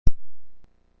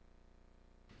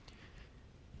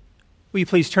Will you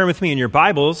please turn with me in your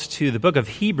Bibles to the book of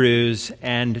Hebrews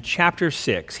and chapter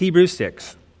 6, Hebrews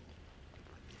 6.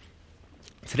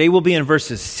 Today we'll be in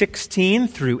verses 16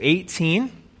 through 18,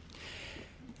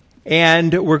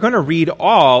 and we're going to read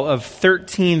all of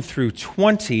 13 through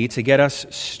 20 to get us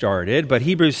started, but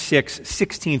Hebrews 6,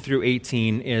 16 through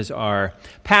 18 is our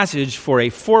passage for a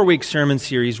 4-week sermon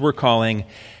series we're calling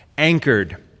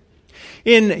Anchored.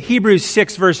 In Hebrews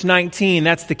 6, verse 19,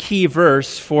 that's the key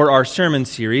verse for our sermon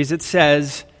series. It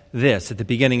says this at the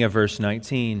beginning of verse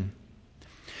 19.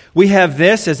 We have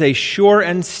this as a sure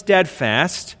and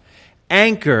steadfast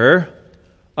anchor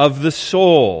of the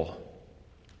soul.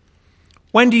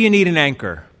 When do you need an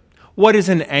anchor? What is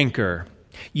an anchor?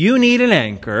 You need an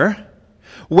anchor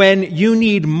when you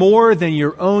need more than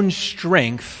your own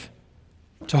strength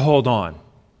to hold on.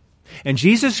 And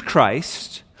Jesus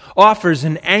Christ offers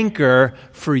an anchor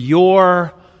for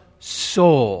your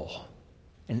soul.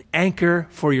 An anchor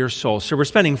for your soul. So we're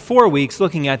spending 4 weeks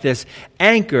looking at this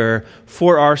anchor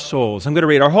for our souls. I'm going to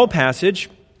read our whole passage,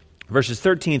 verses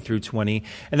 13 through 20,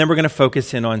 and then we're going to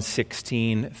focus in on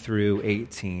 16 through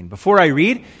 18. Before I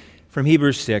read from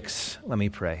Hebrews 6, let me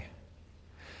pray.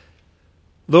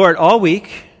 Lord, all week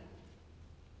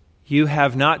you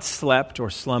have not slept or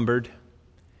slumbered.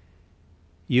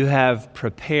 You have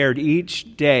prepared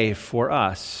each day for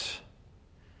us.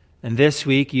 And this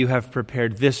week you have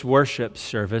prepared this worship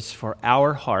service for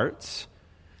our hearts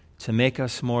to make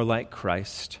us more like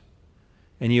Christ.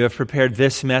 And you have prepared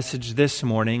this message this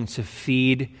morning to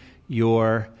feed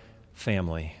your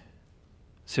family.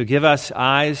 So give us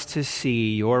eyes to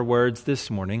see your words this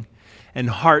morning and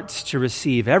hearts to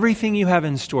receive everything you have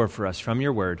in store for us from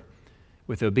your word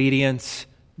with obedience,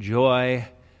 joy,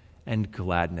 and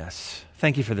gladness.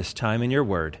 Thank you for this time in your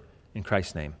word. In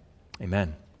Christ's name,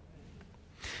 amen.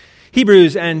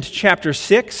 Hebrews and chapter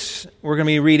 6, we're going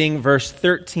to be reading verse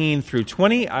 13 through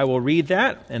 20. I will read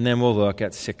that, and then we'll look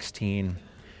at 16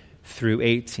 through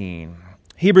 18.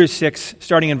 Hebrews 6,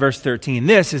 starting in verse 13.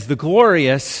 This is the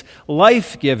glorious,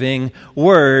 life-giving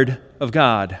Word of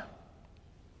God.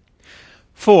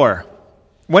 For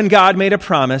when God made a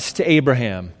promise to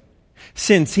Abraham,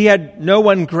 since he had no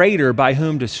one greater by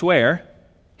whom to swear,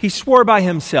 he swore by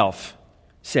himself,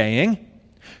 saying,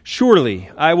 surely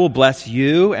I will bless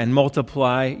you and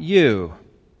multiply you.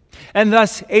 And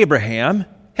thus Abraham,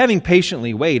 having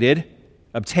patiently waited,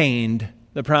 obtained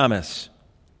the promise.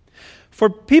 For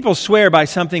people swear by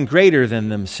something greater than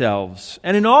themselves,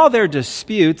 and in all their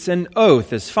disputes an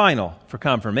oath is final for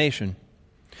confirmation.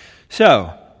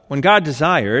 So, when God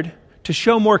desired to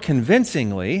show more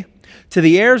convincingly to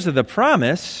the heirs of the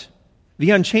promise the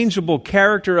unchangeable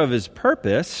character of his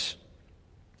purpose,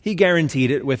 he guaranteed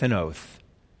it with an oath,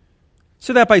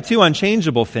 so that by two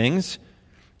unchangeable things,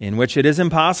 in which it is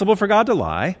impossible for God to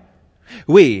lie,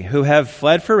 we who have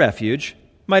fled for refuge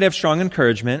might have strong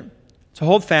encouragement to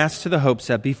hold fast to the hope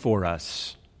set before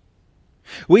us.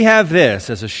 We have this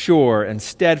as a sure and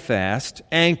steadfast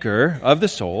anchor of the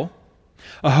soul,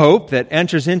 a hope that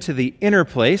enters into the inner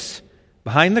place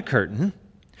behind the curtain,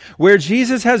 where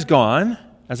Jesus has gone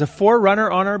as a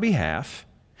forerunner on our behalf,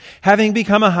 having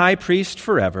become a high priest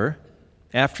forever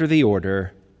after the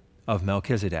order of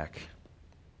Melchizedek.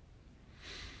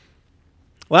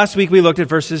 Last week we looked at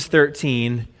verses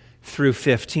 13 through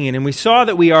 15, and we saw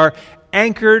that we are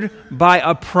anchored by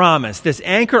a promise. This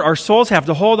anchor our souls have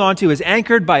to hold on to is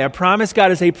anchored by a promise.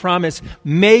 God is a promise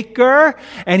maker,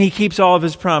 and he keeps all of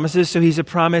his promises, so he's a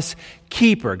promise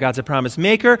keeper. God's a promise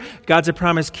maker. God's a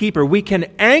promise keeper. We can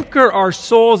anchor our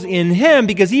souls in him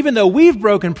because even though we've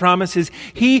broken promises,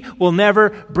 he will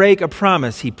never break a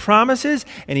promise. He promises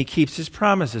and he keeps his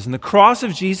promises. And the cross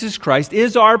of Jesus Christ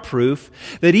is our proof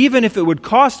that even if it would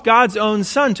cost God's own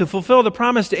son to fulfill the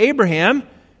promise to Abraham,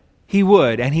 he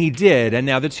would, and he did, and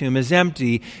now the tomb is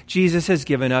empty. Jesus has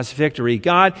given us victory.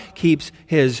 God keeps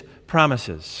his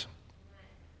promises.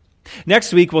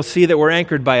 Next week, we'll see that we're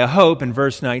anchored by a hope in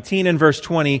verse 19, and verse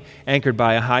 20, anchored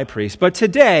by a high priest. But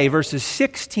today, verses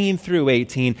 16 through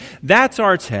 18, that's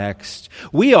our text.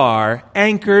 We are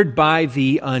anchored by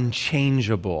the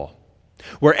unchangeable.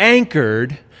 We're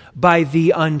anchored by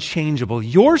the unchangeable.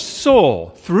 Your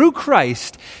soul, through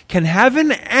Christ, can have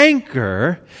an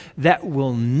anchor that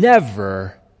will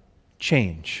never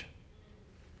change.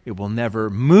 It will never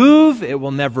move. It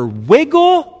will never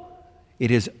wiggle.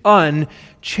 It is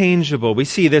unchangeable. We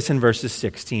see this in verses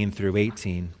 16 through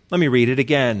 18. Let me read it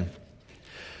again.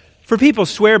 For people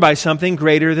swear by something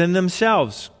greater than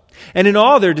themselves, and in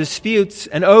all their disputes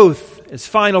an oath is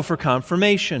final for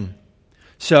confirmation.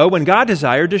 So when God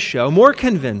desired to show more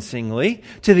convincingly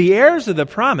to the heirs of the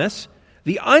promise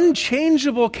the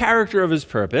unchangeable character of his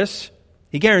purpose,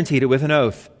 He guaranteed it with an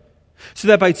oath, so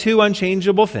that by two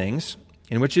unchangeable things,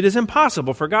 in which it is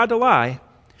impossible for God to lie,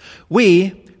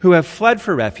 we who have fled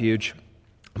for refuge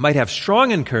might have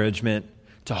strong encouragement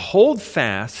to hold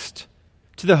fast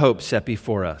to the hope set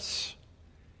before us.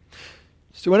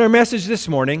 So in our message this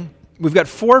morning, we've got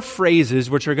 4 phrases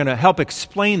which are going to help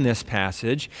explain this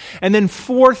passage, and then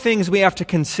 4 things we have to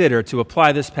consider to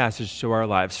apply this passage to our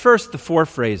lives. First, the 4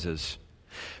 phrases.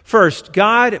 First,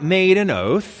 God made an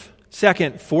oath.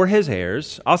 Second, for his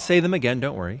heirs. I'll say them again,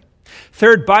 don't worry.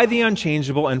 Third, by the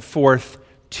unchangeable. And fourth,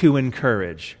 to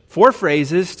encourage. 4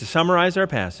 phrases to summarize our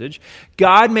passage.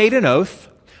 God made an oath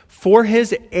for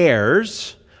his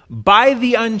heirs, by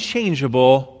the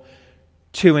unchangeable,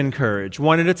 to encourage.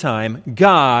 One at a time.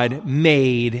 God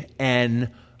made an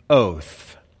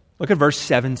oath. Look at verse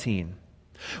 17.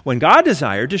 When God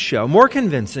desired to show more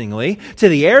convincingly to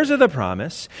the heirs of the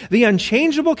promise the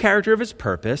unchangeable character of his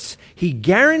purpose, he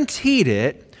guaranteed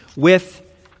it with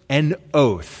an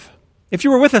oath. If you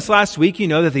were with us last week, you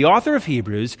know that the author of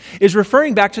Hebrews is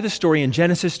referring back to the story in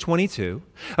Genesis 22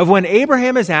 of when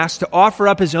Abraham is asked to offer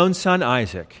up his own son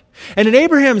Isaac. And in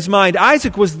Abraham's mind,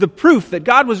 Isaac was the proof that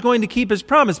God was going to keep his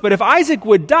promise. But if Isaac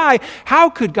would die, how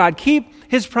could God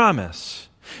keep his promise?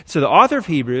 So the author of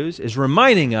Hebrews is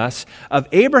reminding us of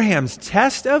Abraham's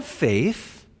test of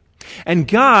faith and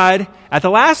God, at the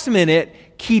last minute,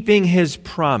 keeping his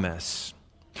promise.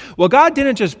 Well, God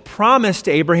didn't just promise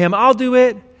to Abraham, I'll do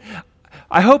it.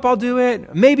 I hope I'll do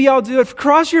it. Maybe I'll do it.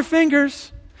 Cross your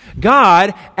fingers.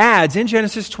 God adds in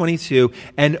Genesis 22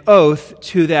 an oath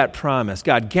to that promise.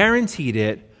 God guaranteed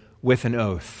it with an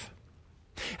oath.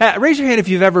 Raise your hand if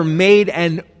you've ever made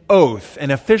an oath,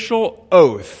 an official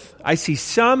oath. I see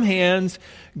some hands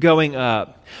going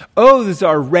up. Oaths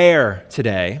are rare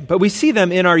today, but we see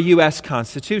them in our U.S.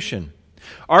 Constitution.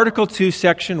 Article 2,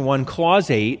 Section 1, Clause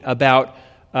 8, about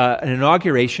an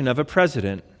inauguration of a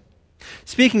president.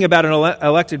 Speaking about an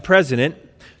elected president,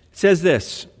 it says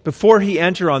this: before he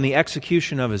enter on the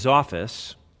execution of his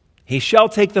office, he shall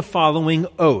take the following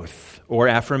oath or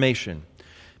affirmation.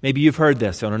 Maybe you've heard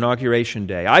this on Inauguration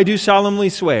Day. I do solemnly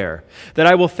swear that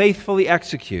I will faithfully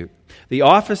execute the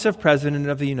office of President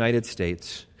of the United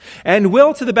States, and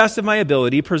will, to the best of my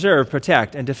ability, preserve,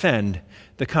 protect, and defend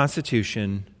the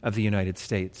Constitution of the United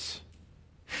States.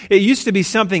 It used to be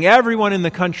something everyone in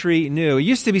the country knew. It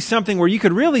used to be something where you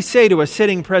could really say to a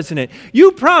sitting president,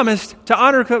 you promised to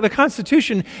honor the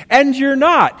Constitution, and you're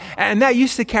not. And that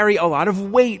used to carry a lot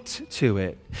of weight to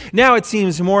it. Now it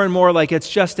seems more and more like it's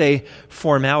just a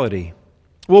formality.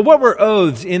 Well, what were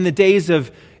oaths in the days of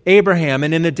Abraham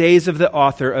and in the days of the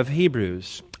author of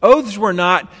Hebrews? Oaths were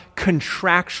not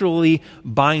contractually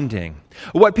binding.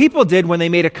 What people did when they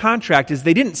made a contract is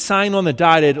they didn't sign on the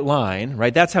dotted line,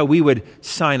 right? That's how we would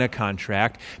sign a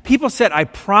contract. People said, I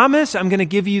promise I'm going to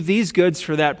give you these goods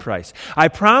for that price. I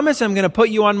promise I'm going to put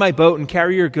you on my boat and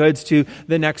carry your goods to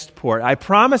the next port. I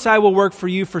promise I will work for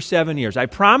you for 7 years. I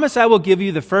promise I will give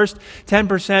you the first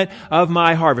 10% of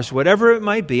my harvest, whatever it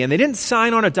might be. And they didn't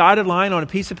sign on a dotted line on a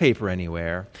piece of paper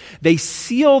anywhere. They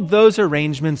sealed those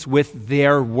arrangements with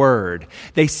their word.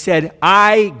 They said,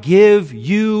 I give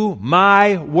you my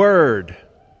word.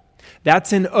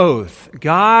 That's an oath.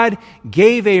 God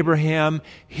gave Abraham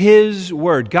his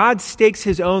word. God stakes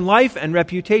his own life and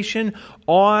reputation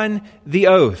on the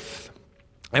oath.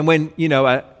 And when,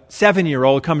 a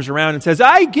 7-year-old comes around and says,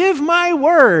 I give my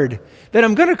word that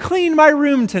I'm going to clean my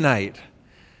room tonight.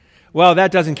 Well,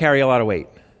 that doesn't carry a lot of weight.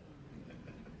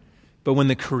 But when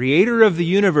the creator of the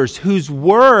universe, whose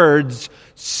words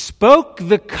spoke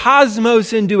the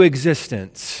cosmos into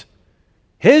existence,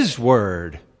 his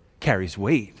word carries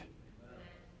weight.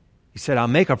 He said, I'll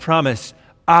make a promise.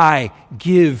 I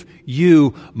give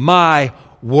you my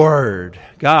word.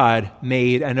 God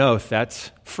made an oath. That's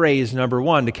phrase number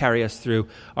 1 to carry us through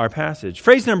our passage.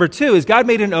 Phrase number 2 is God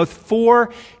made an oath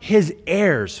for his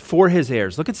heirs. For his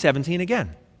heirs. Look at 17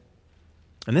 again.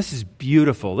 And this is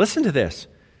beautiful. Listen to this.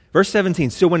 Verse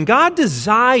 17, so when God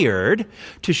desired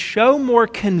to show more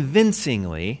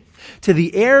convincingly to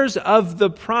the heirs of the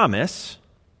promise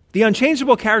the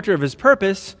unchangeable character of his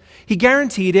purpose, he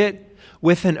guaranteed it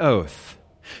with an oath.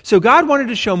 So God wanted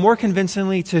to show more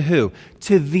convincingly to who?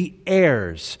 To the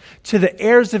heirs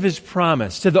of his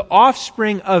promise, to the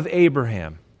offspring of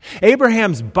Abraham.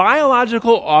 Abraham's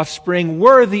biological offspring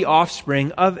were the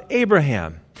offspring of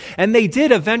Abraham. And they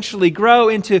did eventually grow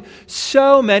into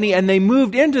so many, and they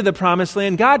moved into the promised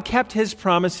land. God kept his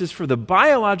promises for the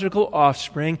biological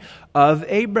offspring of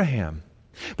Abraham.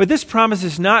 But this promise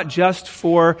is not just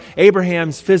for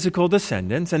Abraham's physical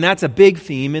descendants, and that's a big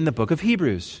theme in the book of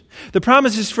Hebrews. The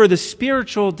promise is for the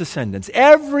spiritual descendants,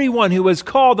 everyone who was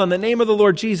called on the name of the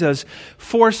Lord Jesus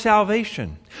for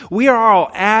salvation. We are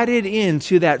all added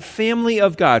into that family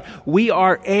of God. We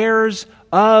are heirs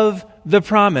of the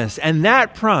promise. And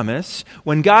that promise,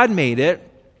 when God made it,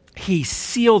 He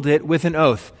sealed it with an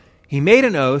oath. He made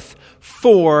an oath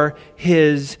for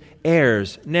His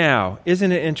heirs. Now,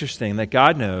 isn't it interesting that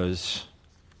God knows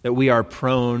that we are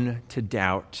prone to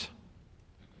doubt?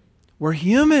 We're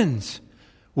humans.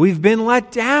 We've been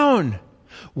let down.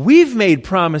 We've made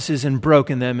promises and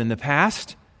broken them in the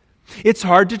past. It's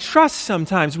hard to trust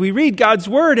sometimes. We read God's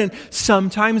word and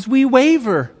sometimes we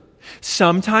waver.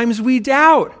 Sometimes we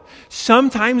doubt.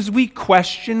 Sometimes we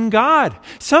question God.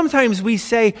 Sometimes we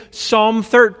say Psalm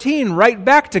 13 right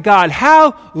back to God.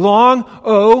 How long,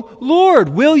 O Lord,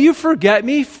 will you forget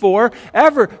me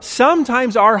forever?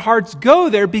 Sometimes our hearts go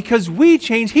there because we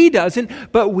change. He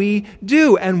doesn't, but we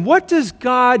do. And what does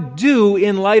God do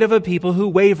in light of a people who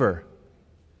waver?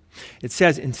 It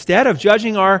says, instead of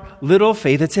judging our little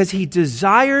faith, it says He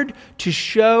desired to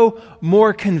show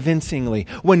more convincingly.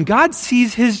 When God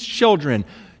sees His children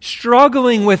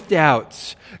struggling with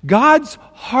doubts, God's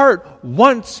heart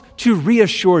wants to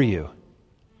reassure you.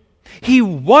 He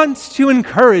wants to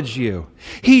encourage you.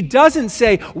 He doesn't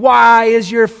say, "Why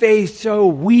is your faith so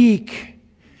weak?"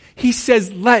 He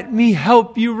says, "Let me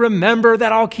help you remember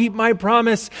that I'll keep my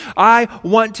promise. I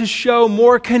want to show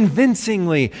more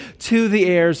convincingly to the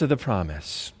heirs of the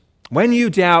promise." When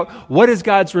you doubt, what is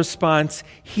God's response?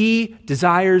 He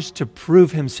desires to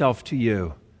prove Himself to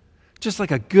you. Just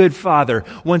like a good father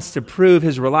wants to prove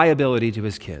his reliability to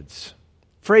his kids.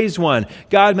 Phrase 1,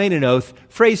 God made an oath.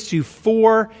 Phrase 2,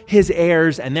 for His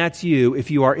heirs, and that's you if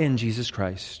you are in Jesus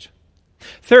Christ.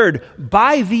 Third,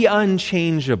 by the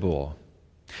unchangeable.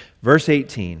 Verse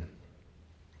 18,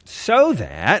 so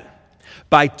that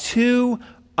by two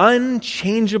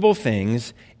unchangeable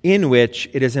things in which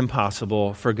it is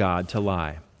impossible for God to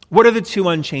lie. What are the two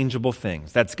unchangeable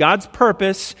things? That's God's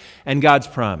purpose and God's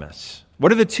promise.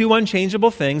 What are the two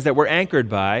unchangeable things that we're anchored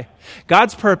by?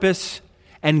 God's purpose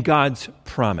and God's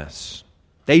promise.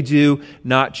 They do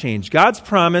not change. God's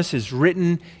promise is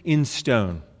written in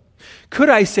stone. Could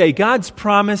I say God's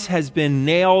promise has been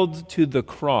nailed to the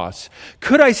cross?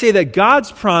 Could I say that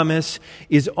God's promise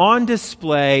is on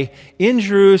display in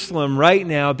Jerusalem right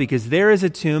now because there is a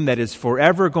tomb that is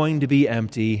forever going to be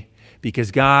empty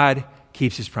because God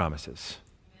keeps His promises?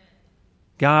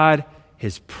 God,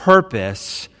 His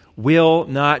purpose will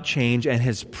not change, and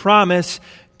His promise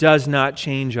does not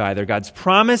change either. God's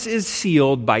promise is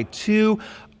sealed by two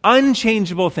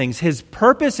unchangeable things. His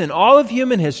purpose in all of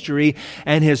human history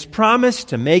and His promise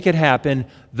to make it happen,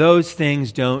 those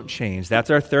things don't change. That's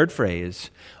our third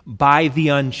phrase, by the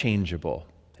unchangeable.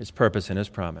 His purpose and His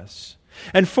promise.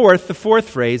 And fourth, the fourth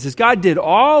phrase is God did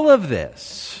all of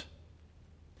this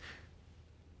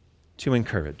to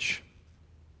encourage.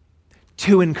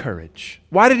 To encourage.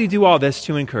 Why did He do all this?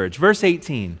 To encourage. Verse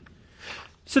 18.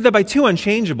 So that by two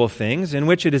unchangeable things in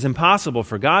which it is impossible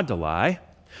for God to lie,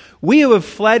 we who have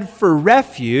fled for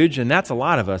refuge, and that's a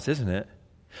lot of us, isn't it,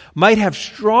 might have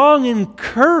strong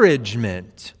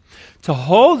encouragement to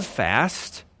hold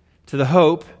fast to the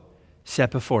hope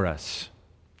set before us,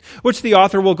 which the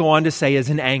author will go on to say is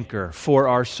an anchor for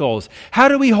our souls. How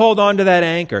do we hold on to that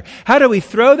anchor? How do we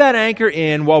throw that anchor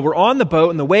in while we're on the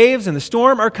boat and the waves and the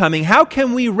storm are coming? How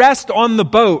can we rest on the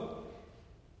boat?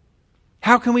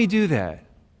 How can we do that?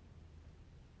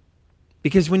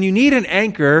 Because when you need an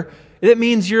anchor, it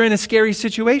means you're in a scary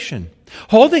situation.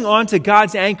 Holding on to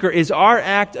God's anchor is our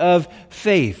act of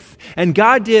faith. And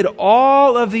God did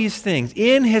all of these things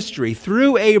in history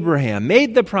through Abraham,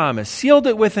 made the promise, sealed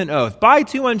it with an oath by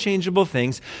two unchangeable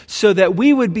things so that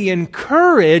we would be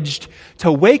encouraged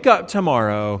to wake up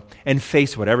tomorrow and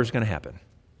face whatever's going to happen.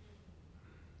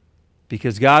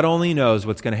 Because God only knows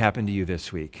what's going to happen to you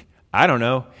this week. I don't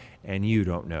know, and you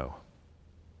don't know.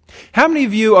 How many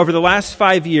of you over the last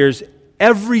 5 years,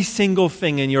 every single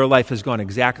thing in your life has gone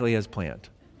exactly as planned?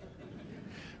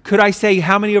 Could I say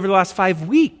how many over the last 5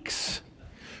 weeks?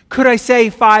 Could I say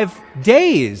 5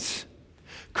 days?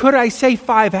 Could I say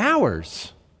 5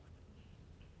 hours?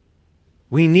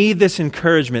 We need this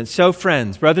encouragement. So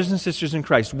friends, brothers and sisters in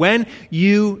Christ, when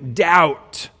you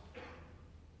doubt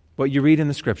what you read in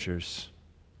the Scriptures,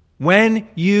 when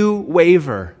you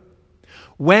waver,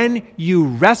 when you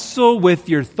wrestle with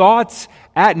your thoughts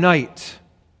at night,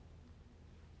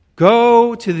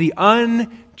 go to the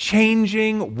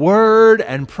unchanging word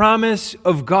and promise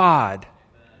of God.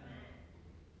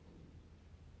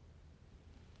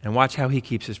 And watch how he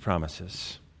keeps his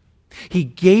promises. He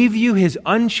gave you his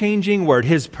unchanging word,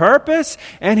 his purpose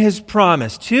and his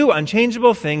promise, two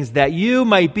unchangeable things that you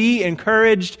might be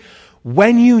encouraged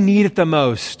when you need it the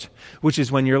most, which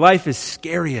is when your life is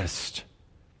scariest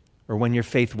or when your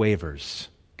faith wavers.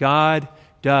 God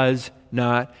does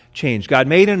not change. God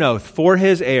made an oath for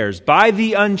his heirs by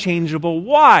the unchangeable.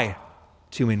 Why?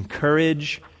 To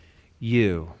encourage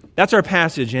you. That's our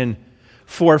passage in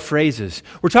 4 phrases.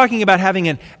 We're talking about having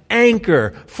an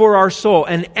anchor for our soul,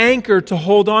 an anchor to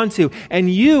hold on to,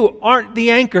 and you aren't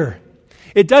the anchor.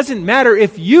 It doesn't matter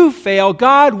if you fail,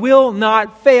 God will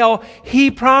not fail.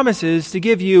 He promises to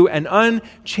give you an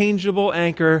unchangeable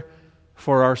anchor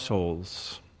for our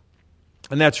souls.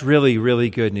 And that's really, really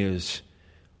good news.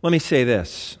 Let me say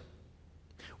this.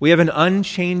 We have an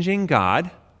unchanging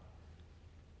God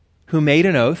who made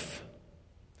an oath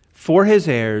for his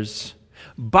heirs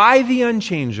by the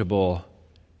unchangeable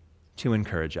to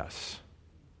encourage us.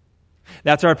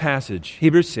 That's our passage,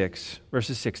 Hebrews 6,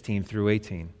 verses 16 through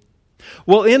 18.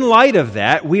 Well, in light of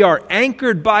that, we are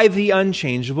anchored by the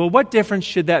unchangeable. What difference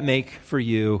should that make for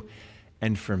you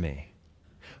and for me?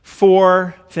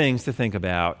 4 things to think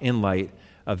about in light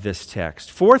of this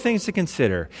text. 4 things to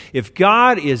consider. If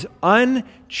God is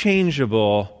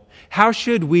unchangeable, how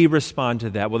should we respond to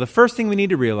that? Well, the first thing we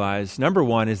need to realize, number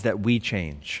 1, is that we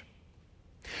change.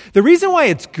 The reason why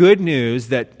it's good news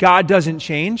that God doesn't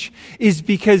change is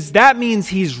because that means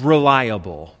he's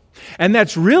reliable. And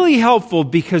that's really helpful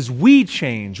because we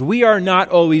change. We are not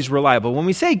always reliable. When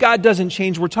we say God doesn't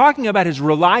change, we're talking about his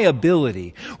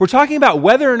reliability. We're talking about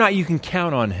whether or not you can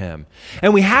count on him.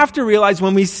 And we have to realize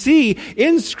when we see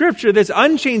in Scripture this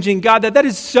unchanging God, that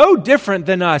is so different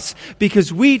than us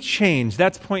because we change.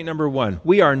 That's point number 1.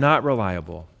 We are not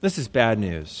reliable. This is bad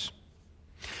news.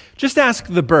 Just ask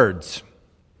the birds.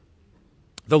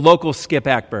 The local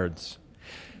skipjack birds.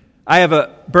 I have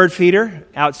a bird feeder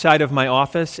outside of my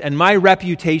office, and my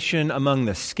reputation among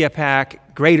the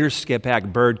greater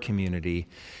skipjack bird community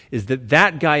is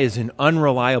that guy is an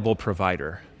unreliable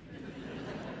provider.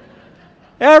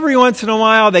 Every once in a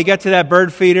while, they get to that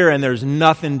bird feeder, and there's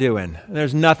nothing doing.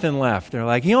 There's nothing left. They're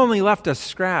like, he only left us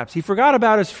scraps. He forgot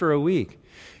about us for a week.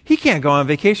 He can't go on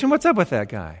vacation. What's up with that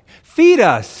guy? Feed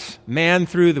us, man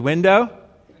through the window.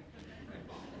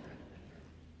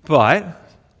 But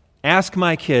ask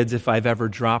my kids if I've ever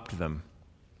dropped them.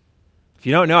 If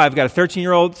you don't know, I've got a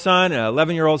 13-year-old son, an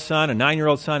 11-year-old son, a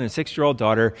 9-year-old son, and a 6-year-old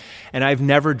daughter, and I've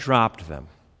never dropped them.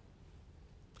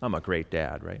 I'm a great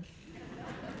dad, right?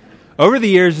 Over the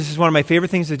years, this is one of my favorite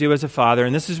things to do as a father,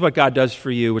 and this is what God does for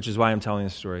you, which is why I'm telling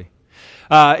this story.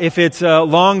 If it's a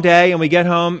long day and we get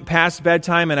home past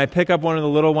bedtime and I pick up one of the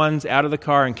little ones out of the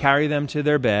car and carry them to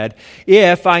their bed,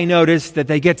 if I notice that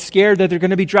they get scared that they're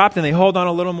going to be dropped and they hold on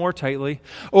a little more tightly,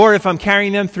 or if I'm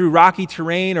carrying them through rocky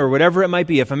terrain or whatever it might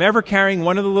be, if I'm ever carrying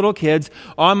one of the little kids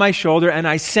on my shoulder and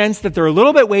I sense that they're a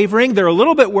little bit wavering, they're a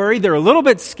little bit worried, they're a little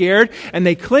bit scared, and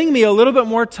they cling me a little bit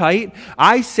more tight,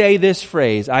 I say this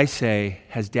phrase. I say,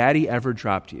 "Has Daddy ever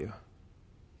dropped you?"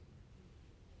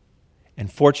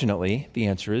 And fortunately, the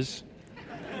answer is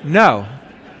no.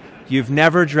 You've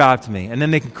never dropped me. And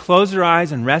then they can close their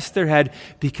eyes and rest their head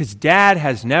because Dad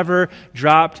has never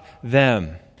dropped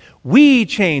them. We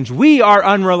change. We are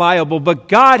unreliable, but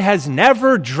God has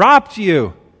never dropped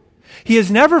you. He has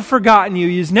never forgotten you.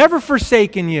 He has never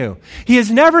forsaken you. He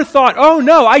has never thought, oh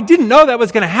no, I didn't know that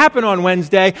was going to happen on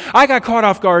Wednesday. I got caught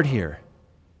off guard here.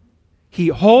 He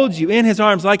holds you in his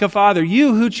arms like a father.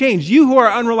 You who change, you who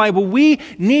are unreliable, we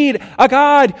need a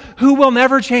God who will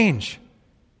never change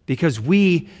because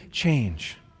we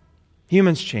change.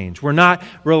 Humans change. We're not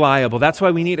reliable. That's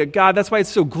why we need a God. That's why it's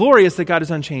so glorious that God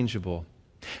is unchangeable.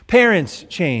 Parents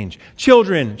change.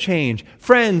 Children change.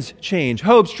 Friends change.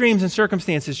 Hopes, dreams, and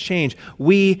circumstances change.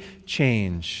 We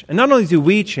change. And not only do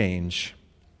we change,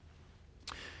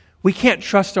 we can't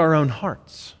trust our own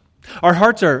hearts. Our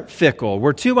hearts are fickle.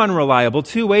 We're too unreliable,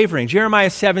 too wavering. Jeremiah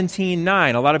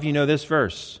 17:9, a lot of you know this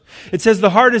verse. It says, "The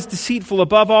heart is deceitful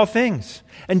above all things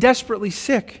and desperately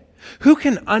sick. Who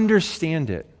can understand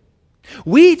it?"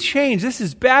 We change. This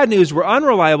is bad news. We're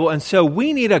unreliable, and so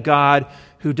we need a God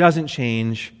who doesn't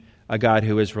change, a God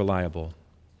who is reliable.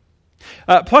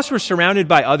 Plus, we're surrounded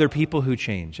by other people who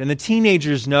change. And the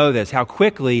teenagers know this, how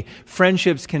quickly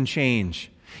friendships can change.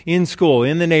 In school,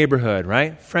 in the neighborhood,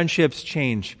 right? Friendships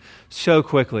change so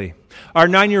quickly. Our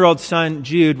 9-year-old son,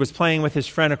 Jude, was playing with his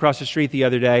friend across the street the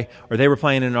other day, or they were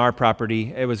playing in our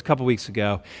property. It was a couple weeks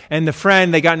ago. And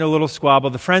they got into a little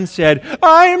squabble. The friend said,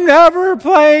 "I'm never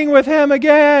playing with him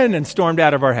again," and stormed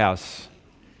out of our house.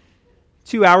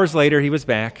 2 hours later, he was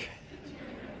back.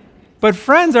 But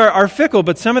friends are fickle,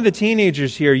 but some of the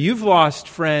teenagers here, you've lost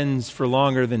friends for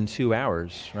longer than 2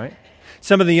 hours, right?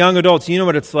 Some of the young adults, you know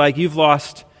what it's like. You've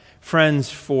lost friends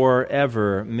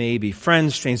forever, maybe.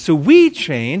 Friends change. So we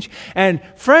change, and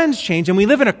friends change, and we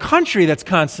live in a country that's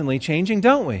constantly changing,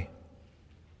 don't we?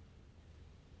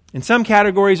 In some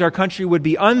categories, our country would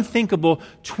be unthinkable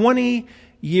 20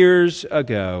 years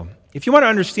ago. If you want to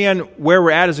understand where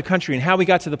we're at as a country and how we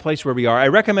got to the place where we are, I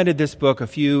recommended this book a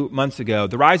few months ago,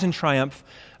 The Rise and Triumph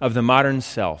of the Modern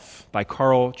Self by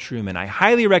Carl Trueman. I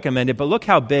highly recommend it, but look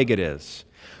how big it is.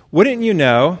 Wouldn't you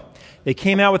know, they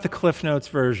came out with the Cliff Notes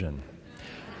version.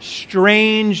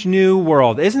 Strange New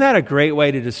World. Isn't that a great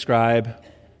way to describe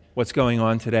what's going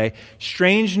on today?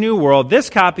 Strange New World. This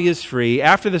copy is free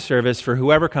after the service for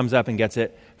whoever comes up and gets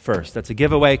it first. That's a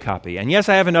giveaway copy. And yes,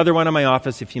 I have another one in my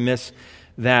office if you miss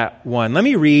that one. Let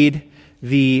me read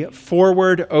the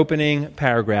forward opening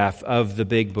paragraph of the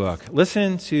big book.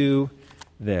 Listen to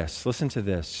this. Listen to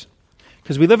this.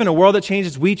 Because we live in a world that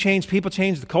changes, we change, people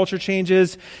change, the culture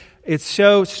changes. It's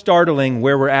so startling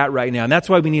where we're at right now, and that's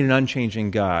why we need an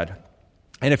unchanging God.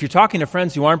 And if you're talking to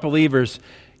friends who aren't believers,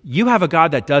 you have a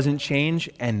God that doesn't change,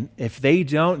 and if they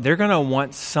don't, they're going to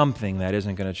want something that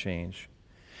isn't going to change.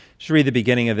 Let's read the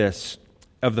beginning of this,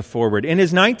 of the foreword. In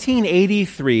his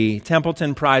 1983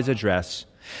 Templeton Prize address,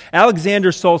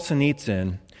 Alexander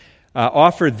Solzhenitsyn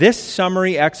offered this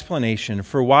summary explanation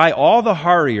for why all the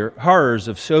horrors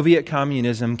of Soviet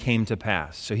communism came to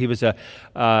pass. So he was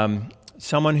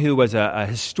someone who was a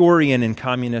historian in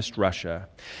communist Russia.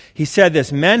 He said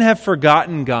this: men have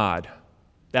forgotten God.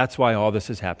 That's why all this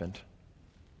has happened.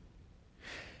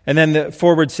 And then the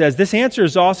foreword says, this answer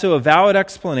is also a valid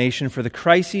explanation for the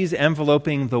crises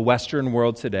enveloping the Western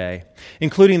world today,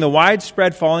 including the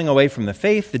widespread falling away from the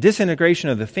faith, the disintegration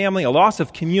of the family, a loss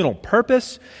of communal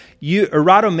purpose,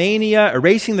 erotomania,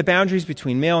 erasing the boundaries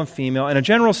between male and female, and a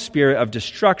general spirit of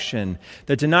destruction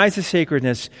that denies the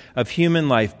sacredness of human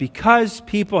life. Because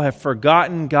people have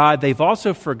forgotten God, they've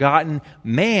also forgotten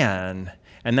man,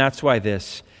 and that's why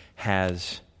this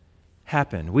has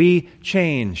happen. We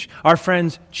change. Our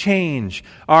friends change.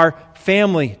 Our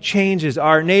family changes.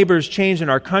 Our neighbors change, and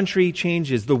our country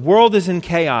changes. The world is in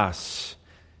chaos.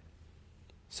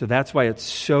 So that's why it's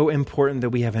so important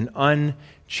that we have an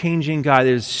unchanging God.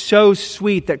 It is so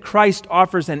sweet that Christ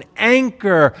offers an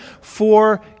anchor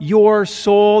for your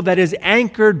soul that is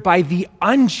anchored by the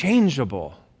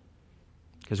unchangeable.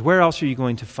 Because where else are you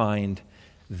going to find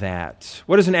that?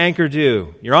 What does an anchor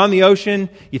do? You're on the ocean,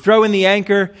 you throw in the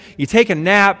anchor, you take a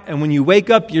nap, and when you wake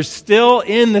up, you're still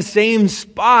in the same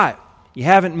spot. You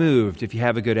haven't moved if you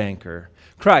have a good anchor.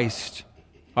 Christ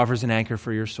offers an anchor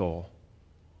for your soul.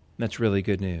 That's really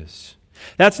good news.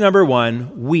 That's number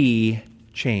one, we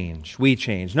change. We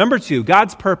change. Number two,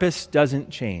 God's purpose doesn't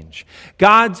change.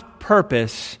 God's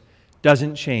purpose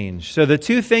doesn't change. So the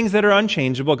two things that are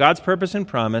unchangeable, God's purpose and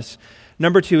promise.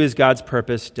 Number two is God's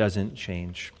purpose doesn't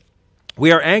change.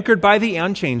 We are anchored by the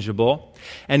unchangeable,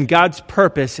 and God's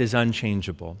purpose is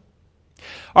unchangeable.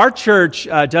 Our church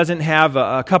doesn't have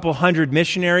a couple hundred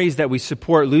missionaries that we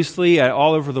support loosely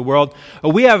all over the world.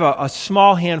 We have a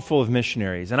small handful of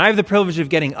missionaries, and I have the privilege of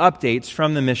getting updates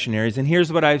from the missionaries, and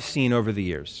here's what I've seen over the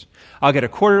years. I'll get a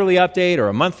quarterly update or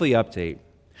a monthly update.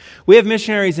 We have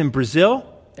missionaries in Brazil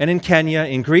and in Kenya,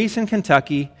 in Greece and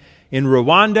Kentucky, in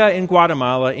Rwanda, in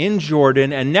Guatemala, in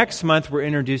Jordan, and next month we're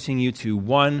introducing you to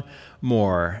one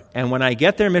more. And when I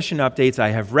get their mission updates,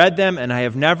 I have read them, and I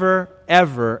have never,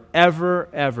 ever, ever,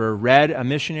 ever read a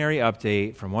missionary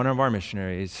update from one of our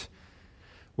missionaries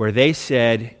where they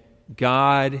said,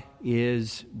 God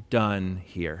is done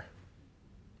here.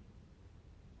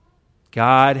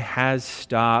 God has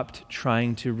stopped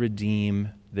trying to redeem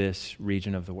this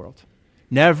region of the world.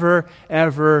 Never,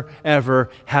 ever, ever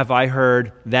have I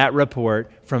heard that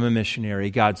report from a missionary.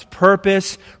 God's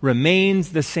purpose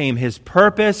remains the same. His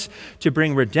purpose to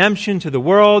bring redemption to the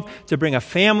world, to bring a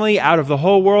family out of the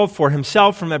whole world for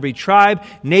himself from every tribe,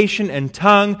 nation, and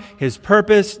tongue. His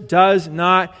purpose does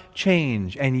not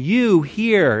change. And you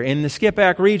here in the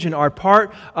Skippack region are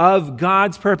part of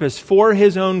God's purpose for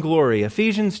his own glory.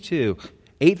 Ephesians 2,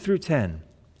 8 through 10.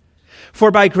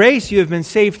 For by grace you have been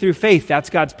saved through faith. That's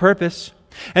God's purpose.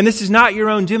 And this is not your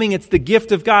own doing, it's the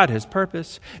gift of God, his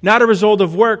purpose, not a result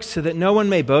of works, so that no one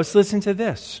may boast. Listen to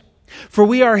this. For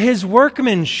we are his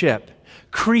workmanship,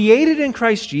 created in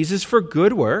Christ Jesus for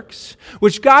good works,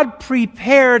 which God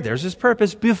prepared, there's his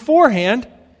purpose, beforehand,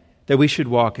 that we should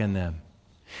walk in them.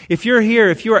 If you're here,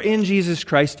 if you are in Jesus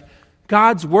Christ,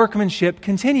 God's workmanship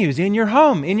continues in your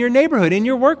home, in your neighborhood, in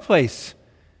your workplace.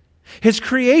 His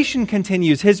creation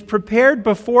continues. His prepared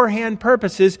beforehand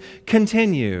purposes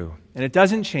continue. and it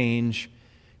doesn't change.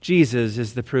 Jesus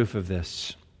is the proof of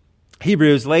this.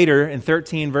 Hebrews later in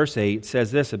 13 verse 8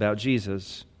 says this about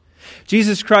Jesus.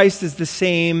 Jesus Christ is the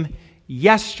same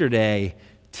yesterday,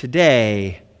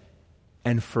 today,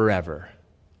 and forever.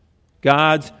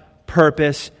 God's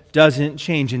purpose doesn't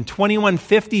change. In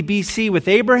 2150 BC with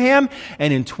Abraham,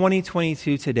 and in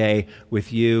 2022 today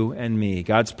with you and me.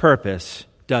 God's purpose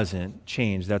doesn't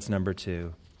change. That's number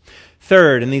 2.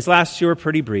 Third, and these last 2 are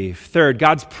pretty brief. Third,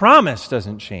 God's promise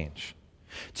doesn't change.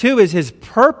 2 is his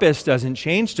purpose doesn't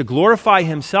change, to glorify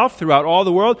himself throughout all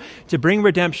the world, to bring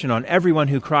redemption on everyone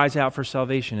who cries out for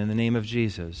salvation in the name of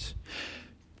Jesus.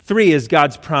 3 is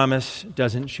God's promise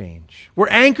doesn't change. We're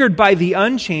anchored by the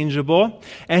unchangeable,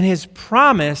 and his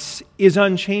promise is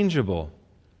unchangeable.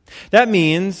 That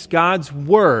means God's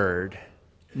word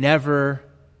never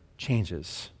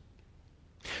changes.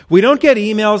 We don't get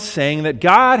emails saying that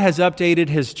God has updated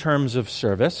his terms of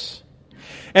service,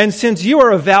 and since you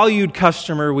are a valued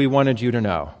customer, we wanted you to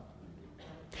know.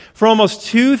 For almost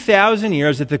 2,000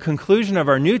 years, at the conclusion of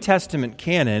our New Testament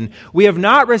canon, we have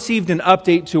not received an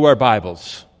update to our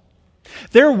Bibles.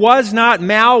 There was not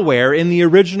malware in the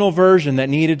original version that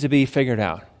needed to be figured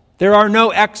out. There are no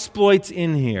exploits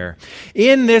in here.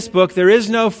 In this book, there is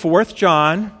no 4th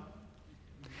John,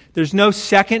 there's no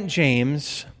 2nd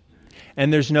James,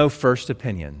 and there's no first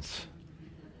opinions.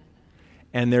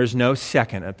 And there's no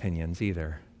second opinions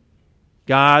either.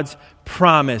 God's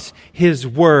promise, his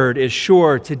word is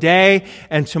sure today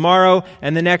and tomorrow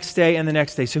and the next day and the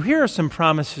next day. So here are some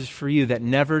promises for you that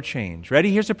never change.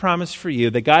 Ready? Here's a promise for you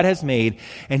that God has made,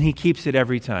 and he keeps it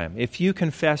every time. If you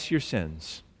confess your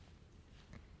sins,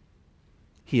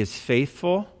 he is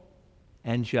faithful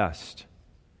and just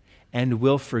and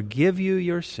will forgive you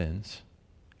your sins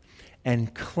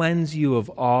and cleanse you of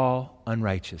all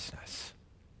unrighteousness.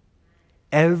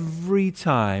 Every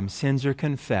time sins are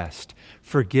confessed,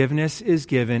 forgiveness is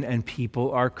given and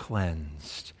people are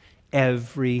cleansed.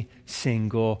 Every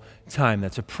single time.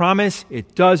 That's a promise.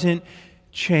 It doesn't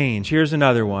change. Here's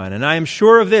another one. And I am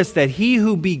sure of this, that he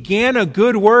who began a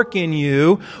good work in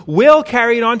you will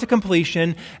carry it on to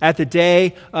completion at the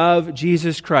day of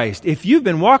Jesus Christ. If you've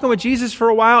been walking with Jesus for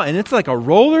a while and it's like a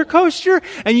roller coaster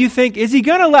and you think, is he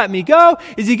going to let me go?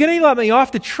 Is he going to let me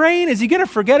off the train? Is he going to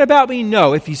forget about me?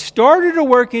 No. If he started a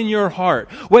work in your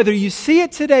heart, whether you see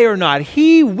it today or not,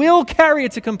 he will carry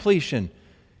it to completion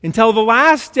until the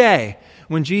last day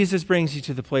when Jesus brings you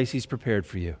to the place he's prepared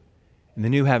for you. In the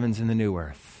new heavens and the new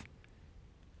earth.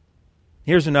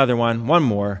 Here's another one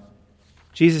more.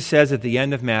 Jesus says at the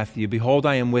end of Matthew, "Behold,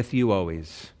 I am with you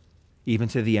always, even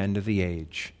to the end of the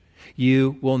age."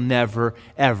 You will never,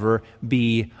 ever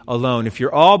be alone. If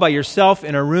you're all by yourself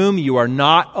in a room, you are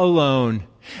not alone.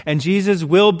 And Jesus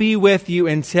will be with you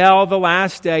until the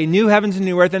last day, new heavens and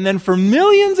new earth, and then for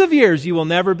millions of years, you will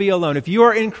never be alone. If you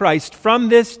are in Christ from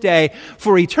this day,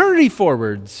 for eternity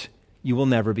forwards, you will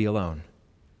never be alone.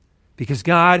 Because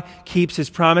God keeps his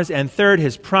promise. And third,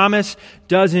 his promise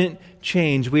doesn't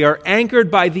change. We are anchored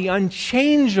by the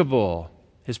unchangeable.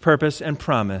 His purpose and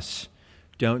promise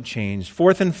don't change.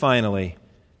 Fourth and finally,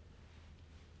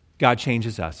 God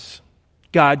changes us.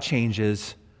 God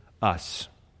changes us.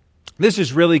 This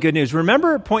is really good news.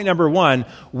 Remember point number 1,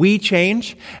 we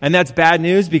change, and that's bad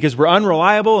news because we're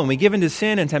unreliable and we give into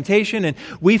sin and temptation and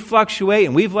we fluctuate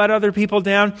and we've let other people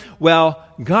down. Well,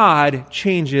 God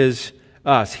changes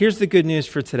us. Here's the good news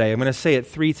for today. I'm going to say it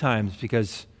 3 times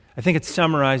because I think it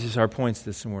summarizes our points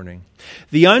this morning.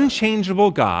 The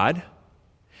unchangeable God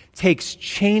takes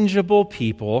changeable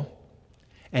people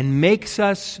and makes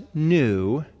us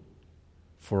new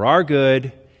for our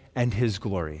good and his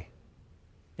glory.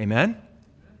 Amen?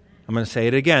 I'm going to say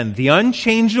it again. The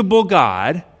unchangeable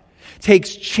God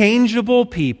takes changeable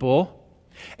people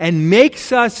and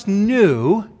makes us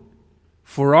new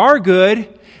for our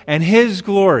good and his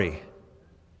glory.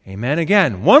 Amen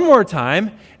again. One more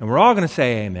time, and we're all going to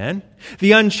say amen.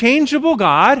 The unchangeable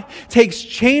God takes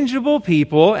changeable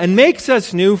people and makes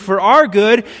us new for our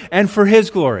good and for his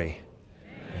glory.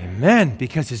 Amen.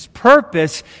 Because his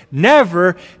purpose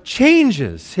never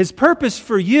changes. His purpose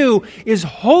for you is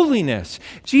holiness.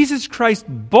 Jesus Christ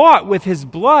bought with his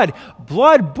blood.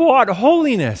 Blood bought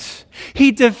holiness.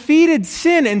 He defeated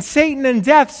sin and Satan and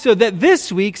death so that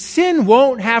this week sin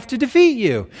won't have to defeat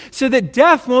you. So that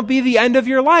death won't be the end of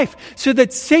your life. So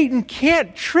that Satan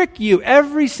can't trick you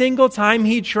every single time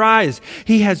he tries.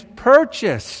 He has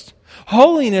purchased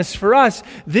holiness for us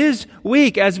this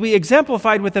week as we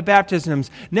exemplified with the baptisms,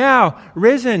 now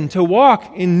risen to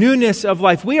walk in newness of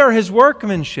life. We are his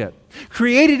workmanship,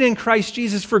 created in Christ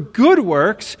Jesus for good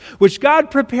works, which God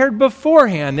prepared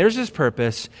beforehand. There's his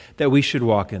purpose, that we should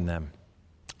walk in them.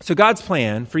 So God's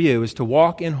plan for you is to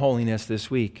walk in holiness this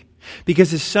week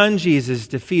because his son Jesus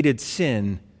defeated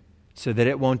sin so that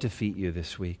it won't defeat you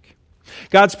this week.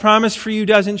 God's promise for you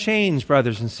doesn't change,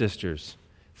 brothers and sisters.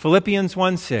 Philippians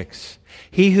 1:6,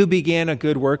 he who began a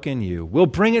good work in you will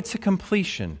bring it to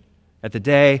completion at the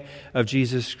day of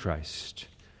Jesus Christ.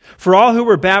 For all who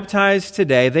were baptized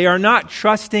today, they are not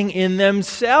trusting in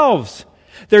themselves.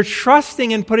 They're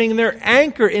trusting and putting their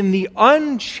anchor in the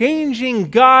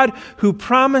unchanging God who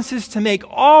promises to make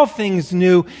all things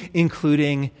new,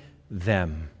 including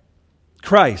them.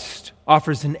 Christ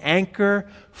offers an anchor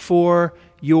for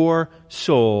your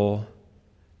soul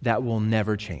that will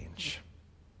never change.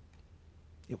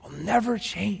 It will never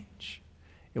change.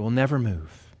 It will never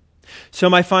move. So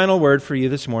my final word for you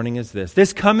this morning is this.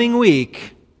 This coming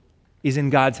week is in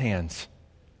God's hands.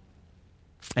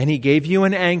 And he gave you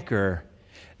an anchor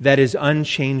that is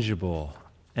unchangeable.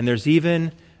 And there's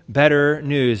even better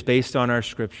news based on our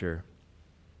scripture.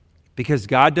 Because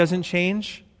God doesn't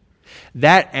change,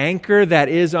 that anchor that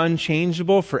is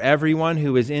unchangeable for everyone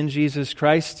who is in Jesus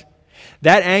Christ,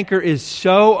 that anchor is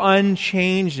so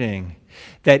unchanging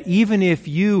that even if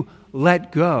you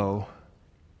let go,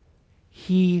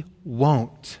 he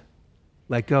won't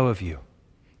let go of you.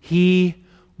 He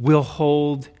will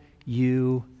hold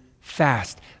you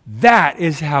fast. That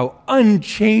is how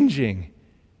unchanging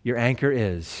your anchor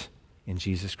is in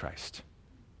Jesus Christ.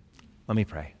 Let me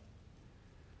pray.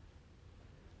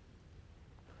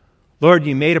 Lord,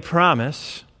 you made a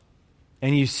promise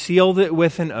and you sealed it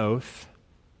with an oath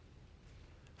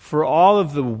for all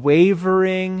of the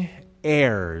wavering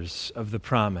heirs of the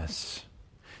promise,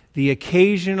 the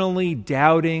occasionally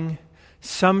doubting,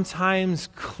 sometimes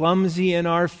clumsy in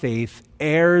our faith,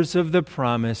 heirs of the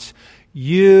promise.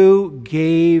 You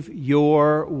gave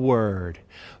your word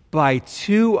by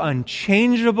two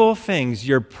unchangeable things,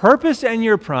 your purpose and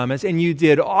your promise, and you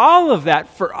did all of that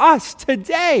for us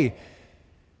today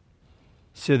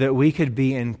so that we could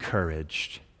be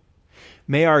encouraged.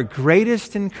 May our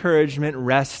greatest encouragement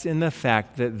rest in the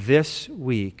fact that this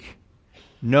week,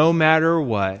 no matter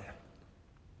what,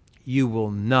 you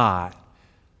will not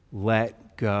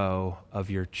let go of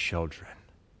your children.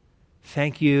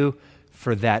 Thank you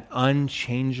for that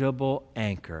unchangeable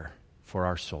anchor for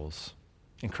our souls.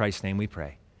 In Christ's name we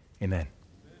pray. Amen.